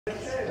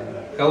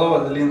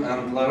Hello, Adeline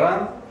and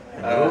Laurent.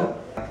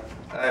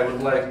 I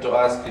would like to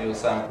ask you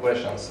some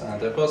questions. And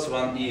the first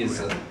one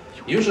is,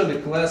 usually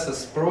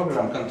classes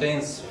program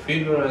contains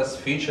figures,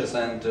 features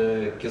and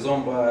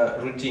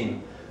Kizomba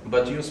routine.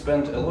 But you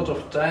spend a lot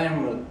of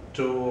time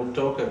to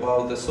talk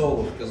about the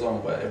soul of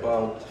Kizomba,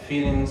 about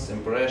feelings,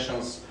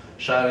 impressions,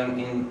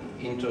 sharing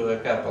into a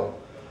couple.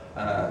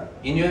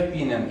 In your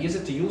opinion, is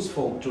it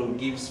useful to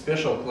give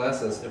special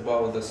classes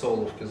about the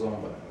soul of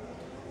Kizomba?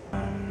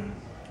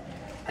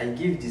 I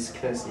give these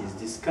classes,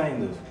 this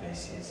kind of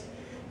classes,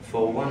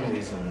 for one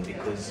reason,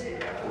 because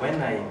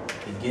when I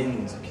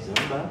begin the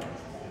Kizomba,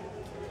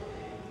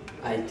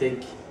 I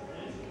take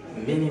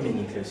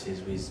many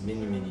classes with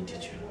many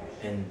teachers,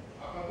 and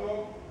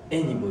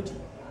anybody,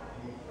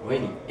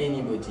 really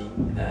anybody,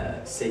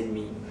 said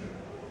me,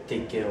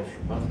 take care of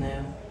your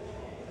partner,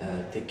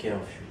 take care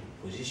of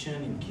your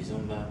position in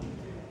Kizomba,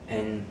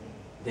 and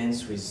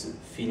dance with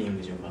feeling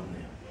with your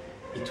partner.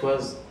 It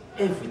was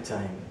every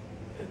time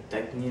a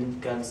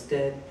technical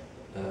step,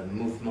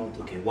 movement,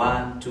 okay,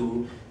 1,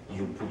 2,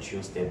 you put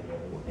your step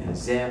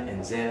there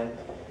and there.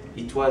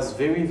 It was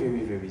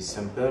very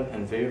simple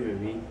and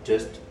very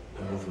just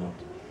a movement.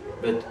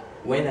 But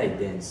when I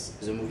dance,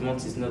 the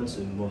movement is not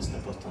the most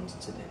important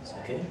to dance,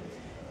 okay?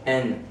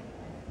 And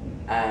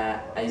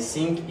I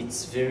think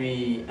it's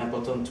very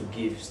important to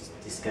give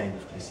this kind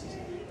of classes.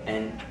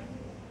 And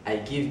I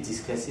give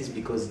these classes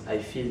because I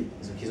feel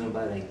the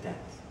Kizomba like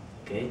that,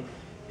 okay?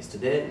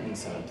 Yesterday in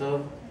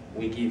Saratov,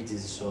 we give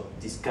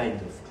this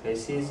kind of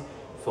classes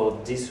for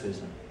this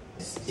reason.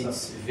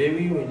 It's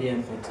very really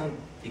important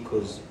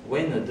because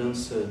when a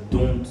dancer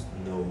don't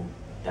know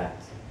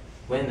that,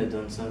 when a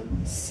dancer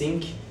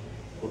think,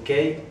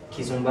 okay,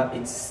 Kizomba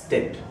it's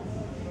step,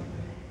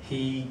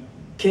 he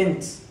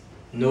can't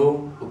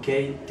know,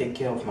 okay, take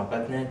care of my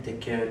partner,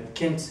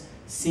 can't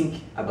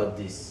think about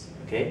this,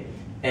 okay?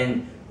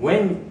 And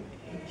when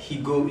he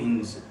go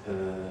in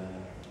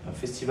a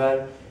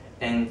festival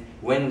and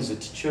when the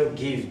teacher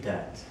give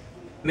that,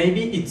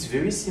 maybe it's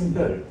very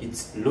simple,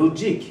 it's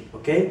logic,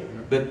 okay?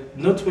 But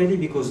not really,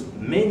 because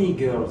many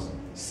girls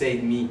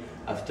said me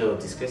after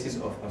these classes,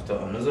 or after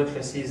another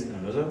classes in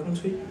another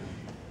country,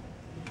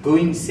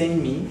 going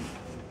saying me,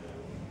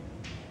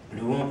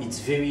 Laurent, it's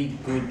very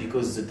good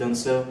because the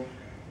dancer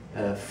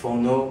for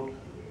know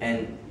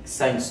and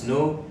science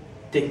know,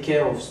 take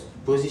care of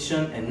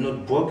position and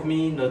not broke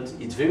me,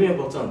 it's very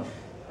important.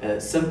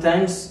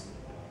 Sometimes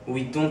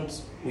we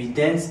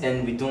dance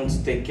and we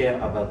don't take care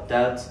about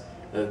that,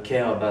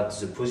 care about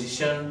the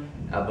position,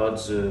 about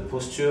the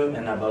posture,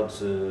 and about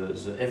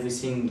the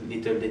everything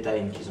little detail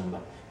in Kizomba.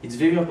 It's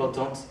very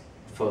important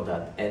for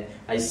that, and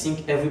I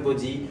think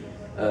everybody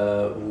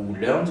who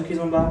learns the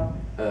Kizomba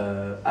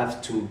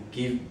have to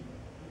give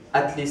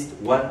at least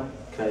one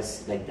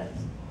class like that.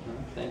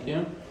 Thank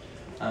you.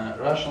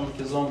 Russian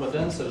Kizomba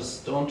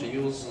dancers don't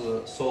use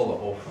solo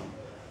often.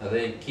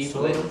 They keep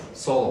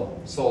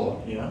solo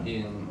yeah.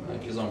 In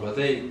Kizomba.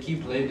 They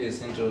keep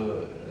ladies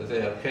into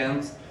their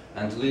hands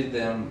and lead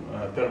them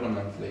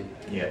permanently.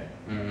 Yeah.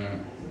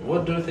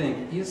 What do you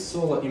think? Is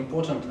solo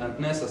important and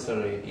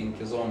necessary in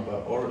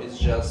Kizomba, or is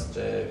just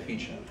a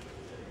feature?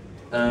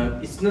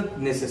 It's not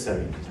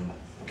necessary in Kizomba,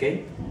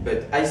 okay?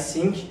 But I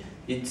think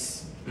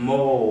it's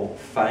more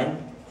fine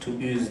to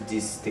use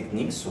this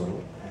technique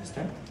solo,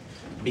 understand?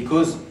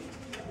 Because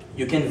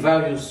you can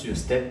vary your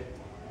step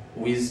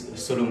with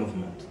solo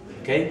movement,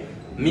 okay?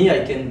 Me,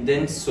 I can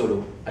dance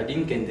solo,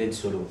 Adeline can dance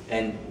solo,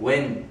 and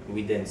when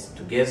we dance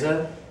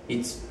together,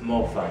 it's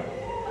more fun,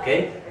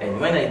 okay? And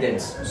when I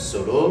dance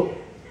solo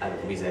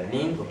with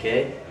Adeline,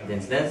 okay,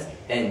 dance,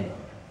 and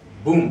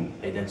boom,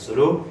 I dance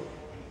solo.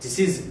 This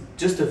is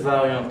just a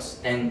variant,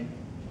 and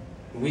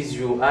with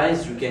your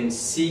eyes you can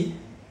see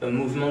a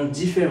movement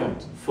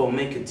different for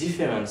make a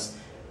difference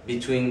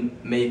between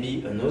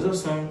maybe another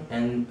song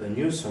and a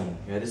new song.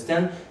 You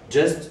understand?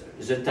 Just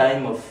the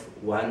time of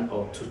 1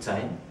 or 2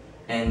 times,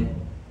 and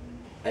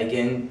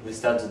again we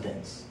start the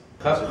dance.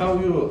 How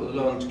you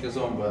learned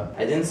Kizomba?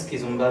 I danced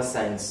Kizomba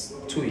since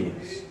 2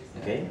 years,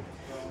 okay?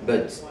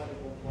 But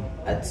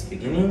at the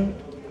beginning,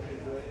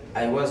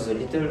 I was a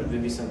little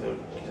very simple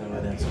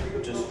Kizomba dancer,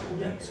 just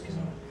dance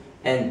Kizomba.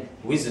 And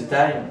with the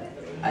time,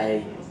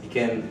 I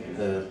became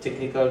a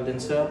technical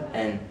dancer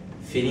and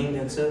feeling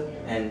dancer,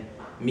 and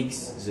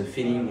mix the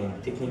feeling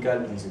and technical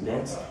in the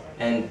dance,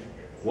 and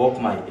work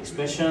my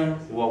expression,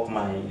 work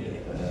my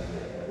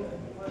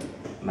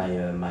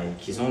my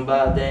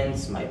Kizomba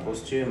dance, my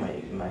posture,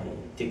 my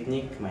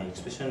technique, my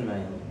expression,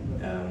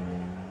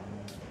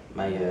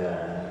 my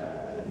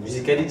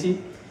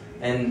musicality,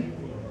 and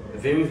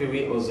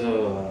very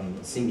other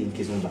thing in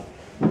Kizomba.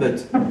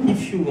 But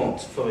if you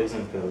want, for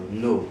example,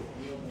 know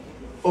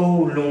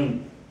how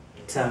long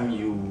time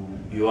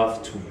you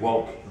have to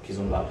work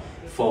Kizomba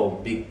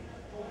for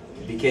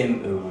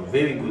become a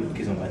very good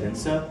Kizomba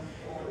dancer,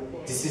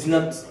 this is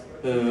not.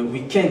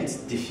 We can't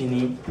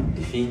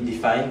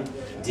define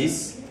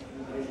this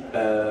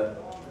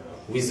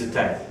with the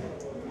time.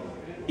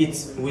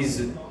 It's with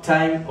the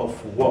time of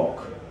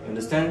work.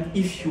 Understand?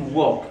 If you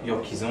work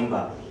your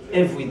Kizomba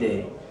every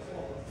day,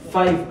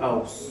 5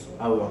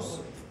 hours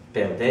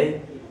per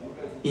day,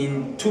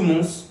 in 2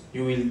 months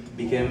you will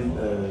become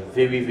a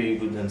very, very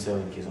good dancer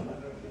in Kizomba.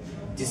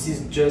 This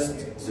is just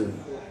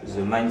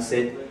the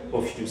mindset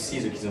of you see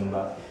the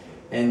Kizomba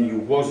and you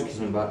work the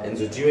Kizomba and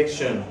the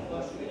direction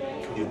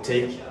you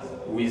take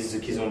with the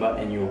Kizomba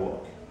and your work.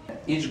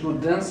 Each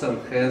good dancer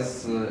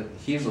has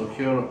his or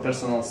her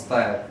personal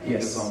style in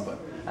Yes. Kizomba.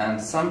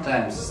 And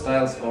sometimes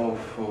styles of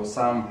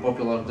some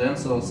popular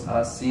dancers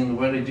are seen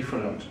very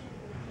different.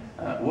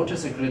 What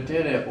is the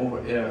criteria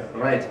of a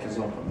right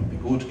Kizomba, a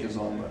good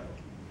Kizomba?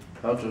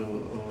 How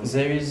to...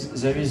 There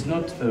is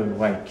not a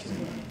right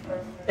Kizomba.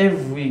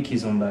 Every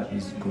Kizomba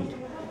is good.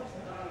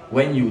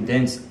 When you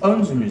dance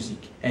on the music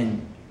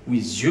and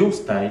with your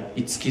style,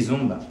 it's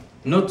Kizomba.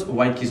 Not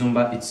white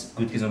Kizomba, it's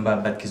good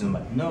Kizomba, bad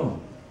Kizomba. No,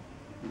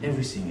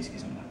 everything is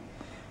Kizomba.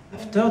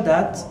 After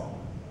that,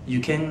 you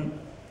can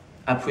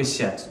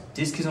appreciate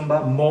this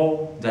Kizomba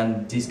more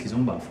than this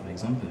Kizomba, for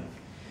example.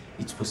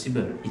 It's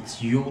possible.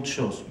 It's your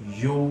choice,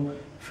 your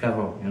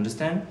flavor. You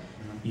understand?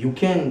 You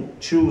can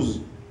choose,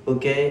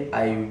 okay,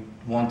 I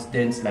want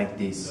dance like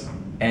this,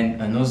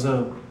 and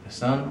another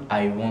person,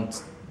 I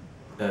want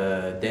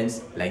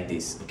dance like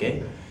this,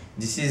 okay?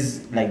 This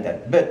is like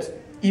that. But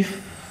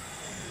if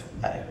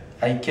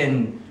I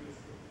can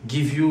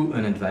give you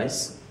an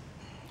advice,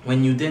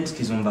 when you dance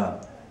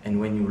Kizomba and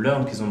when you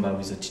learn Kizomba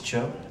with a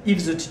teacher,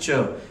 if the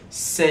teacher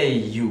say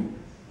you,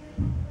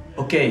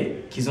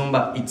 okay,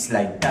 Kizomba it's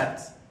like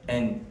that,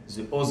 and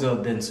the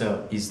other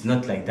dancer is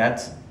not like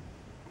that,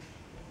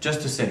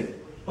 just to say,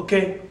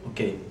 okay,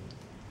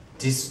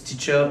 this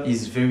teacher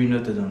is very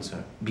not a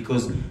dancer,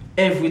 because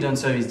every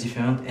dancer is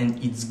different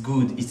and it's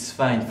good, it's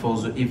fine for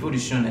the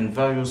evolution and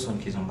various on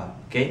Kizomba,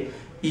 okay?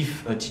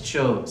 If a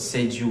teacher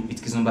said you it's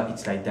Kizomba,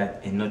 it's like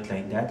that and not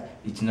like that,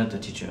 it's not a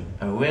teacher.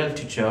 A real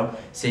teacher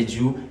said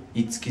you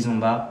it's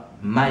Kizomba,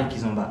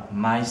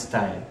 my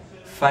style.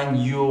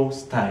 Find your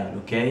style,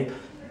 okay?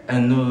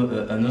 And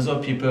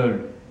another people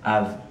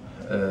have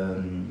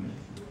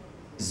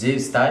their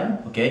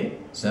style, okay?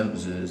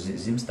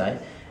 Them style,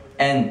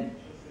 and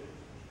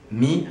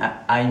me,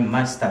 I'm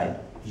my style.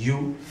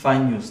 You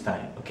find your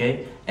style,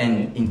 okay?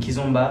 And in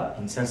Kizomba,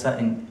 in salsa,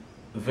 and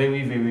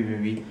very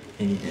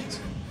any dance.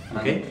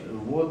 Okay.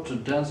 And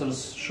what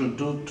dancers should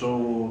do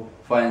to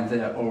find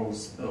their own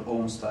style?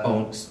 Own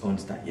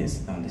style,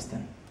 yes, I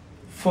understand.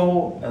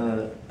 For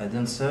a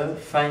dancer,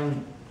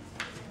 find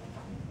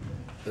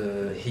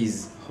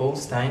his whole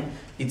style,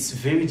 it's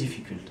very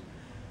difficult,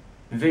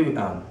 very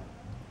hard.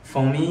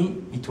 For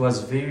me, it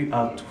was very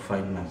hard to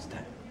find my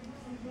style.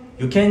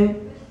 You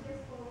can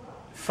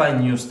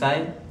find your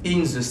style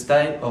in the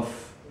style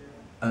of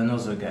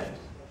another guy.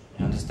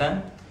 You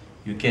understand?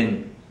 You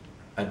can,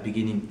 at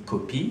beginning,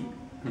 copy,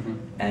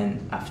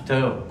 and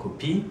after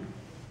copy,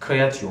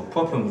 create your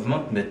proper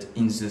movement, but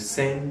in the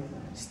same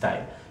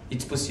style.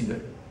 It's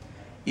possible.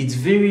 It's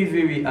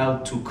very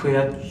hard to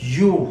create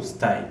your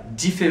style,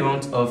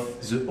 different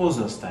of the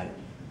other style.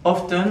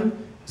 Often,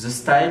 the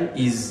style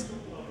is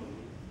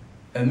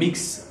a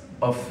mix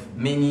of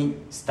many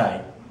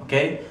styles,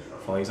 okay?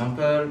 For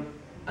example,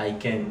 I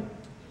can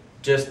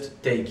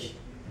just take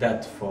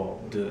that from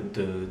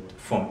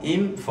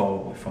him,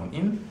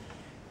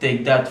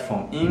 take that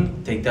from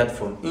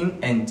him,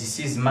 and this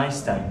is my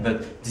style.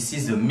 But this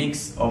is a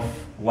mix of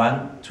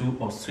 1, 2,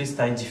 or 3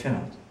 styles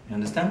different. You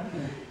understand?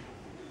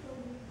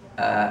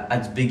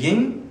 At the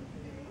beginning,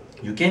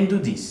 you can do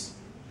this.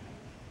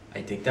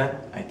 I take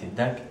that, I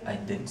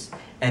dance.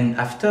 And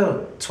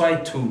after, try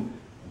to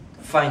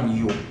find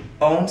your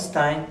own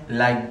style,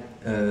 like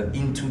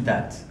into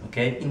that,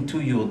 okay?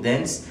 Into your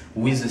dance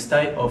with the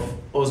style of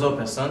other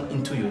person,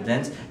 into your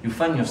dance, you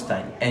find your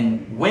style.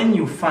 And when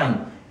you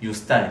find your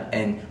style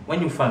and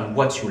when you find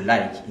what you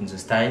like in the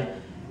style,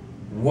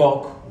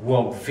 work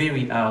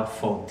very hard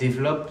for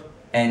develop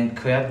and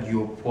create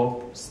your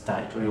proper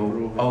style,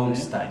 your own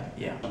style.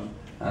 Yeah.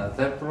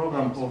 The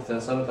program of the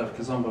Saratov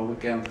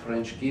Kizomba-Weekend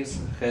French Kiss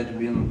had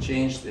been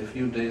changed a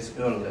few days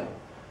earlier,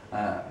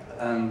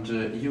 and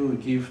you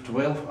give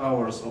 12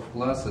 hours of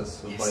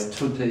classes by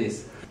 2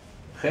 days.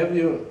 Have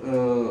you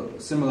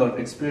similar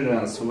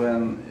experience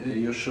when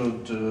you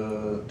should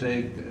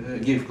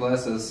give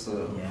classes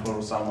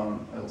for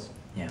someone else?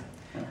 Yeah.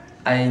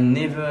 I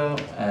never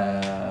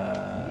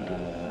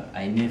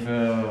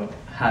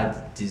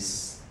had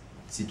this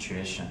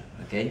situation.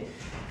 Okay,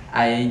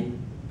 I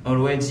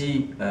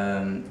already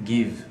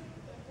give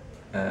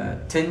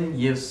 10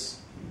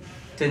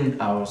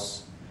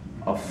 hours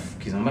of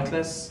Kizomba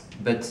class,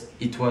 but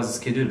it was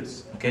scheduled.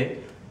 Okay,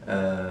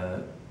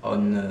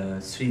 on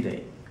 3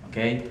 days.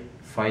 Okay,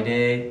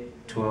 Friday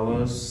 2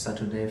 hours,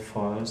 Saturday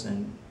 4 hours,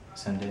 and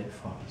Sunday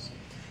 4 hours.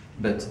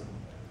 But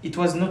it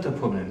was not a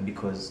problem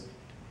because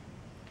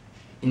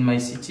in my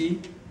city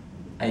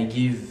I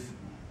give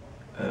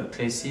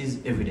classes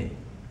every day.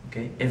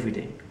 Okay, every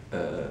day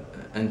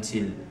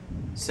until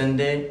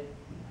Sunday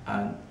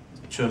and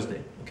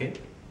Thursday. Okay,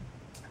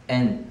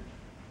 and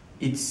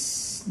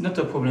it's not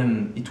a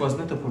problem. It was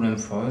not a problem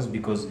for us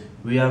because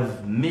we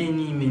have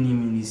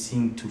many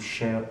things to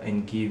share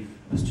and give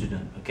a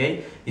student.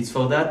 Okay, it's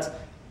for that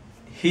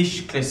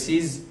each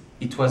classes.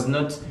 It was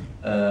not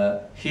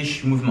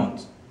each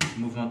movement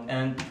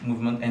and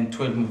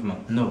 12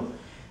 movement. No,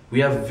 we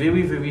have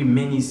very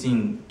many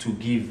things to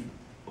give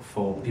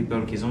for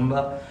people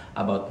Kizomba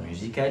about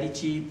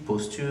musicality,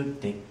 posture,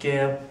 take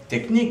care,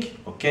 technique,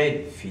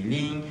 okay,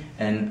 feeling,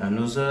 and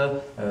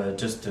another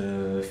just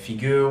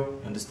figure,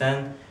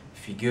 understand?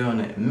 Figure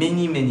and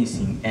many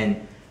things.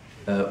 And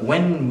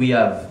when we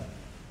have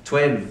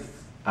 12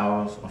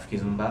 hours of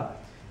Kizomba,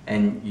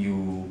 and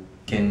you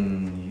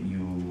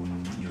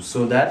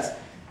saw that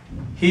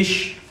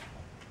each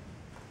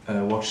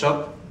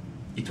workshop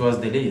it was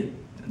delayed,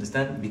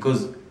 understand?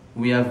 Because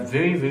we have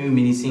very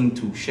many things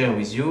to share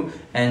with you,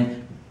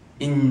 and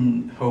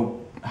in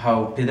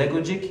how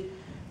pedagogic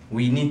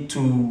we need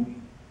to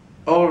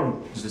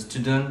all the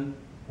student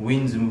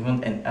win the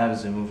movement and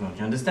have the movement.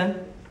 You understand?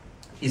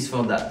 It's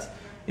for that.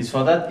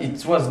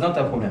 It was not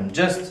a problem.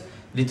 Just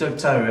little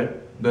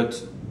tired,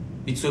 but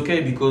it's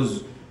okay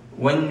because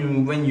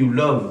when you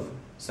love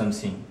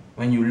something,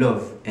 when you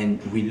love,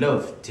 and we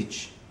love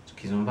teach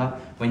Kizomba,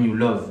 when you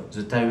love,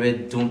 the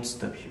tirade don't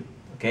stop you.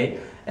 Okay?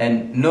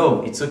 And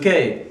no, it's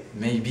okay.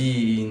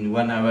 Maybe in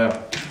 1 hour.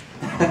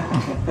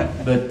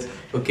 But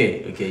okay,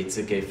 it's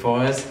okay. For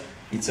us,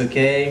 it's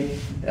okay.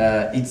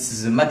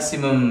 It's the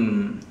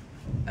maximum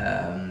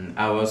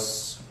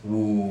hours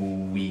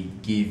we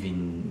give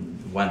in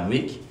 1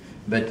 week.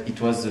 But it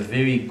was a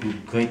very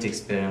great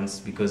experience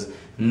because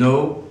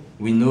now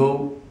we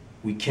know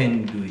we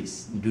can do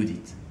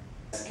it.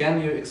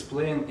 Can you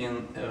explain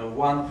in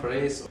one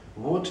phrase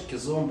what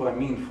Kizomba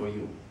mean for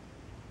you?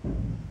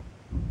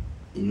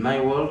 In my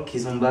world,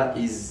 Kizomba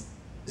is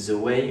the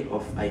way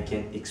of I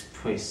can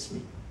express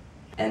me,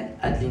 and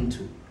Adeline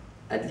too.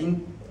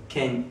 Adeline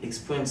can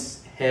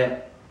express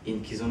her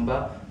in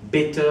Kizomba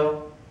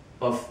better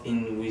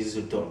with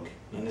the dog.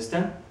 You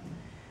understand?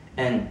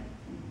 And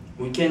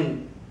we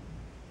can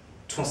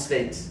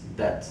translate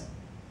that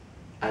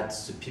at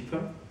the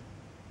people,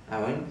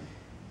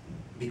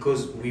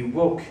 because we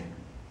work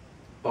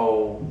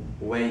our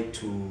way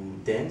to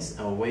dance,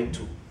 our way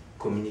to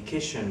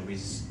communication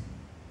with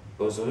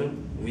other,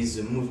 with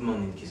the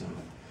movement in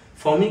Kizomba.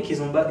 For me,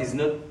 Kizomba is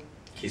not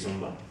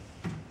Kizomba.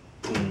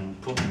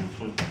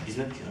 It's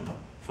not Kizomba.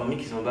 For me,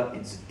 Kizomba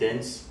is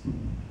dance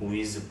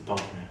with a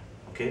partner.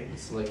 Okay?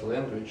 It's like a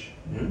language.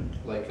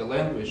 Like a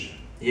language.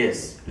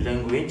 Yes,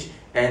 language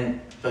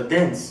and a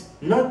dance.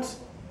 Not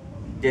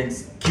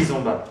dance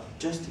Kizomba,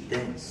 just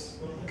dance.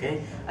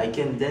 Okay? I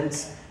can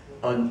dance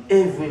on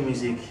every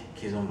music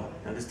Kizomba.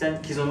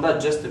 Understand? Kizomba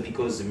just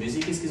because the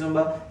music is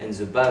Kizomba and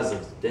the base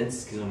of the dance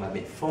is Kizomba.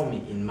 But for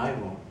me, in my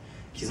world,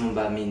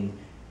 Kizomba means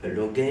a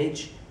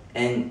language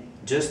and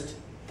just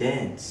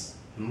dance,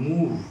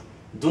 move.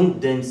 Don't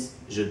dance,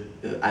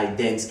 I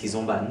dance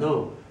Kizomba.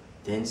 No,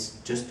 dance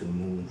just to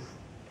move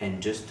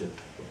and just to,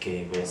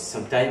 okay. Well,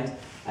 sometimes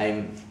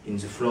I'm in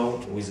the floor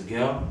with a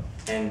girl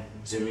and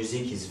the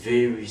music is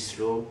very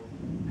slow.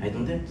 I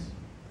don't dance.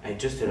 I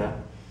just allow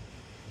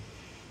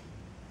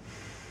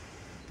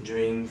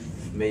during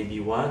maybe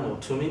 1 or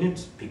 2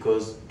 minutes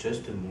because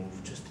just to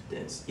move, just to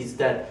dance. It's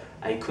that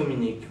I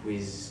communicate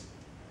with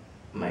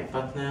my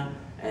partner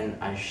and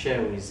I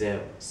share with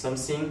her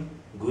something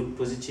good,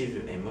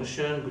 positive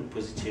emotion, good,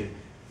 positive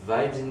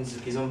vibes in the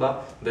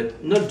Kizomba,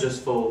 but not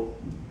just for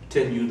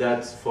tell you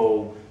that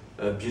for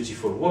a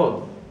beautiful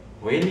world.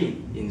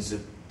 Really, in the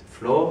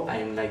floor,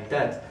 I'm like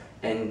that,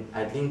 and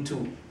I link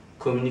to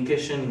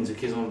communication in the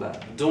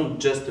Kizomba. Don't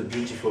just a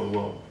beautiful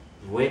world.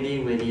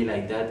 Really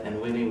like that,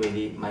 and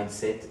really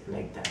mindset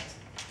like that.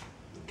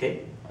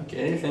 Okay?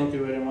 Okay, thank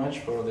you very much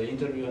for the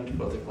interview and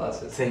for the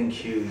classes.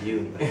 Thank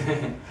you.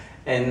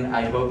 And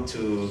I hope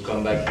to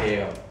come back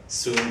here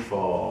soon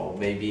for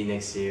maybe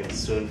next year,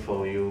 soon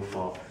for you,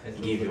 for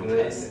give you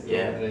class.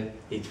 Yeah,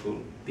 it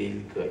will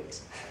be great.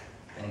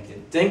 Thank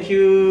you. Thank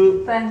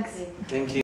you. Thanks. Thank you.